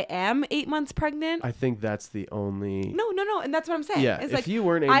 because I am 8 months pregnant. I think that's the only. No. And that's what I'm saying. Yeah, It's if like, you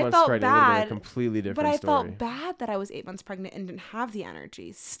weren't 8 I months felt pregnant, it would have been bad, a completely different but I story. felt bad that I was 8 months pregnant and didn't have the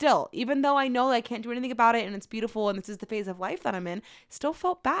energy. Still, even though I know that I can't do anything about it and it's beautiful and this is the phase of life that I'm in, still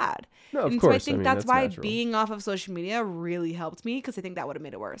felt bad. No, of and course. so I think mean, that's why natural. being off of social media really helped me, because I think that would have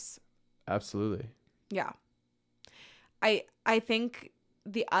made it worse. Absolutely. Yeah. I think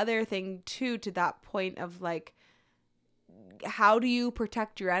the other thing too, to that point of like, how do you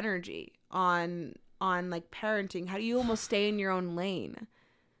protect your energy on like parenting? How do you almost stay in your own lane?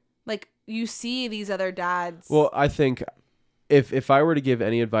 Like you see these other dads. Well, I think if I were to give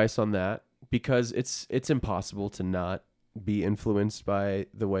any advice on that, because it's impossible to not be influenced by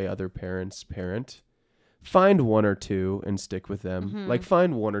the way other parents parent, find one or two and stick with them. Mm-hmm. Like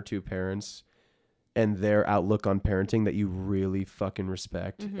find one or two parents and their outlook on parenting that you really fucking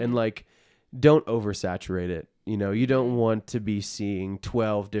respect. Mm-hmm. And like don't oversaturate it. You know, you don't want to be seeing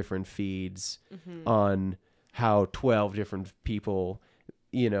 12 different feeds Mm-hmm. on how 12 different people,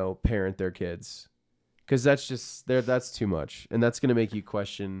 you know, parent their kids. Because that's too much. And that's going to make you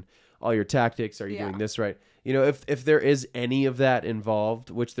question all your tactics. Are you Yeah. doing this right? You know, if there is any of that involved,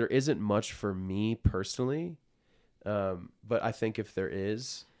 which there isn't much for me personally, but I think if there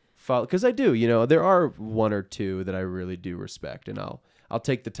is, because I do, you know, there are one or two that I really do respect, and I'll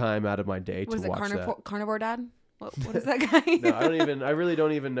take the time out of my day Was to it watch that. Carnivore Dad? What is that guy? No, I really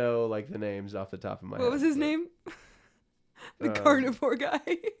don't even know like the names off the top of my head. What was his but, name? The carnivore guy.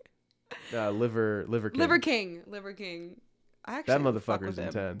 Liver King. Liver King. I actually That fuck motherfucker's with him.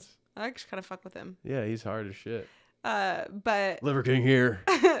 intense. I actually kind of fuck with him. Yeah, he's hard as shit. But Liver King here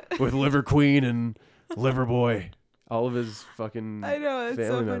with Liver Queen and Liver Boy. All of his fucking I know, it's family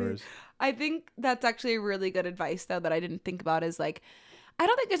so funny. members. I think that's actually a really good advice though that I didn't think about, is like, I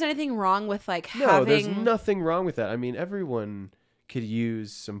don't think there's anything wrong with like No, having. there's nothing wrong with that. I mean, everyone could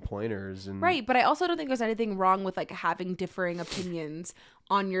use some pointers and Right, but I also don't think there's anything wrong with like having differing opinions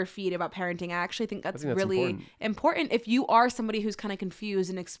on your feed about parenting. I actually think that's, really important if you are somebody who's kind of confused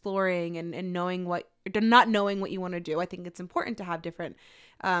and exploring and knowing not knowing what you want to do. I think it's important to have different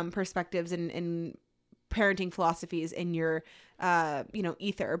perspectives and parenting philosophies in your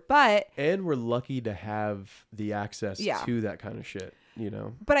ether. And we're lucky to have the access to that kind of shit, you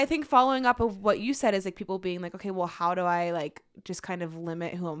know. But I think following up of what you said is like people being like, okay, well, how do I like just kind of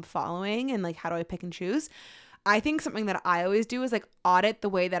limit who I'm following and like how do I pick and choose? I think something that I always do is like audit the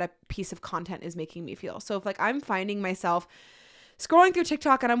way that a piece of content is making me feel. So if like I'm finding myself scrolling through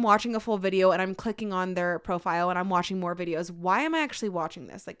TikTok and I'm watching a full video and I'm clicking on their profile and I'm watching more videos, why am I actually watching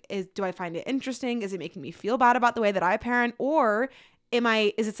this? Like, do I find it interesting? Is it making me feel bad about the way that I parent? Or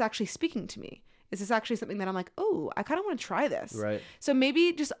is it actually speaking to me? Is this actually something that I'm like, oh, I kind of want to try this? Right. So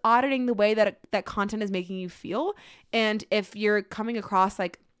maybe just auditing the way that content is making you feel. And if you're coming across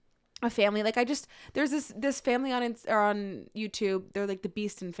like a family, like there's this family on YouTube. They're like the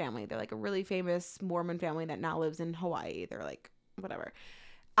Beeston family. They're like a really famous Mormon family that now lives in Hawaii. They're like, whatever.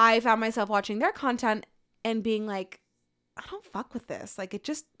 I found myself watching their content and being like, I don't fuck with this. Like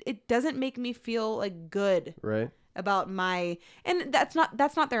it doesn't make me feel like good. Right. About and that's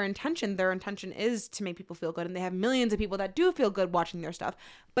not their intention. Their intention is to make people feel good, and they have millions of people that do feel good watching their stuff,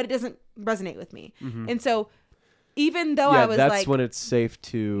 but it doesn't resonate with me. Mm-hmm. And so even though I was that's like, when it's safe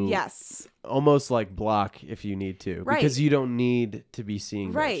to almost like block if you need to, right, because you don't need to be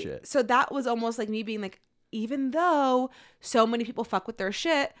seeing right. that shit. So that was almost like me being like, even though so many people fuck with their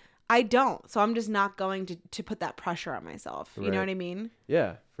shit, I don't. So I'm just not going to put that pressure on myself. You know what I mean?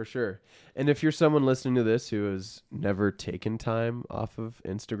 Yeah, for sure. And if you're someone listening to this who has never taken time off of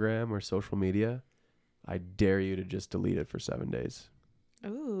Instagram or social media, I dare you to just delete it for 7 days.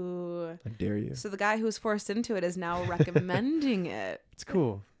 Ooh. I dare you. So the guy who's forced into it is now recommending it. It's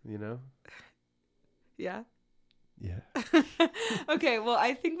cool, you know? Yeah. Yeah. Okay, well,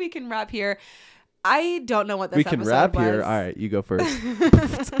 I think we can wrap here. I don't know what this We can episode rap was. here. All right, you go first.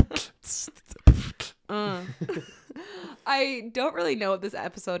 I don't really know what this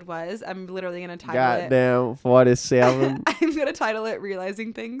episode was. I'm literally gonna title Goddamn 47. I'm gonna title it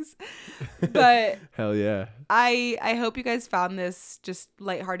 "Realizing Things," but Hell yeah. I hope you guys found this just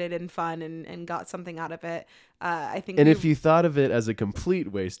lighthearted and fun and got something out of it. I think. And if you thought of it as a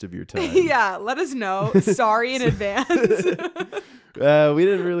complete waste of your time, yeah, let us know. Sorry in advance. we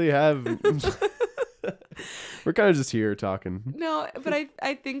didn't really have. We're kind of just here talking. No, but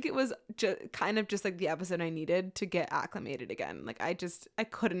I think it was kind of just like the episode I needed to get acclimated again. Like I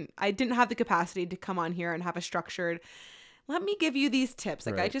didn't have the capacity to come on here and have a structured, let me give you these tips.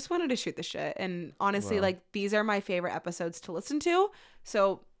 Like I Right. just wanted to shoot the shit. And honestly, Wow. like these are my favorite episodes to listen to.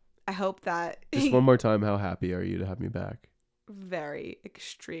 So I hope that Just one more time, how happy are you to have me back? very,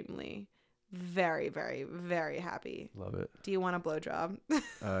 extremely, very, very, very happy. Love it. Do you want a blowjob?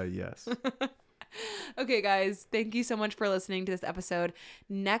 Yes. Okay, guys, thank you so much for listening to this episode.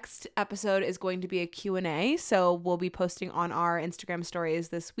 Next episode is going to be a Q&A, so we'll be posting on our Instagram stories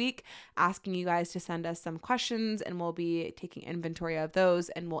this week, asking you guys to send us some questions, and we'll be taking inventory of those,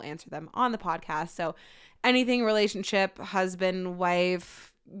 and we'll answer them on the podcast. So anything relationship, husband,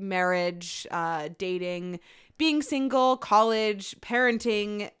 wife, marriage, dating, being single, college,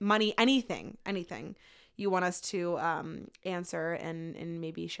 parenting, money, anything you want us to answer and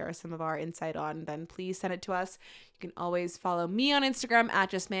maybe share some of our insight on, then please send it to us. You can always follow me on Instagram at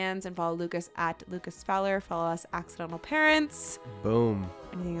justmans and follow Lucas at Lucas Fowler. Follow us, Accidental Parents. Boom.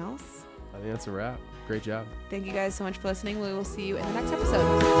 Anything else? I think that's a wrap. Great job. Thank you guys so much for listening. We will see you in the next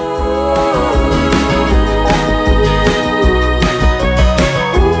episode.